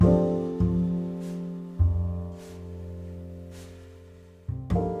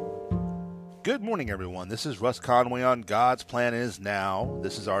Good morning, everyone. This is Russ Conway on God's Plan Is Now.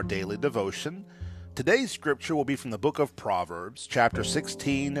 This is our daily devotion. Today's scripture will be from the book of Proverbs, chapter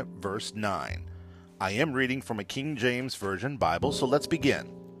 16, verse 9. I am reading from a King James Version Bible, so let's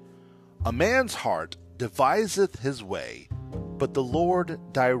begin. A man's heart deviseth his way, but the Lord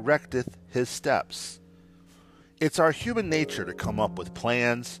directeth his steps. It's our human nature to come up with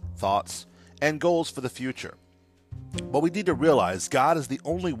plans, thoughts, and goals for the future. But we need to realize God is the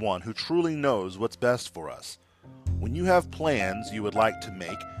only one who truly knows what's best for us. When you have plans you would like to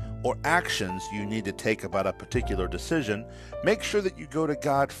make or actions you need to take about a particular decision, make sure that you go to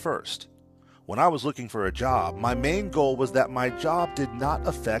God first. When I was looking for a job, my main goal was that my job did not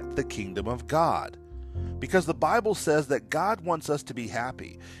affect the kingdom of God. Because the Bible says that God wants us to be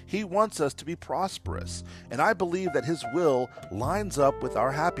happy. He wants us to be prosperous. And I believe that His will lines up with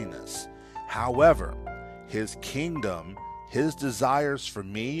our happiness. However, His kingdom, His desires for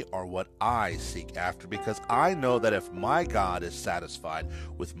me are what I seek after, because I know that if my God is satisfied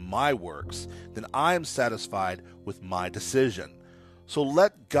with my works, then I am satisfied with my decision. So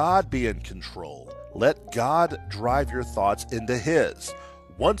let God be in control. Let God drive your thoughts into His.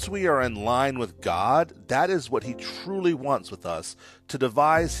 Once we are in line with God, that is what He truly wants with us, to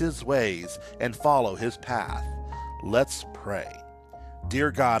devise His ways and follow His path. Let's pray.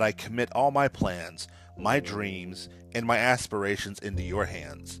 Dear God, I commit all my plans, my dreams, and my aspirations into your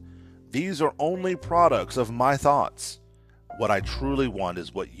hands. These are only products of my thoughts. What I truly want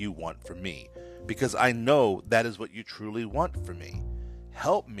is what you want for me, because I know that is what you truly want for me.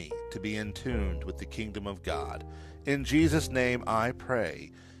 Help me to be in tune with the kingdom of God. In Jesus' name I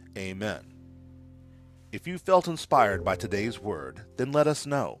pray. Amen. If you felt inspired by today's word, then let us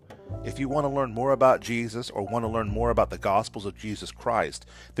know. If you want to learn more about Jesus or want to learn more about the Gospels of Jesus Christ,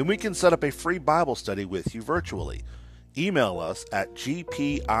 then we can set up a free Bible study with you virtually. Email us at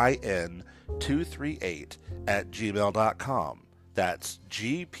gpin238@gmail.com. That's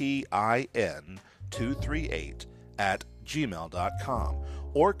gpin238@gmail.com.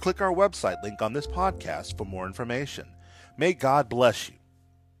 Or click our website link on this podcast for more information. May God bless you.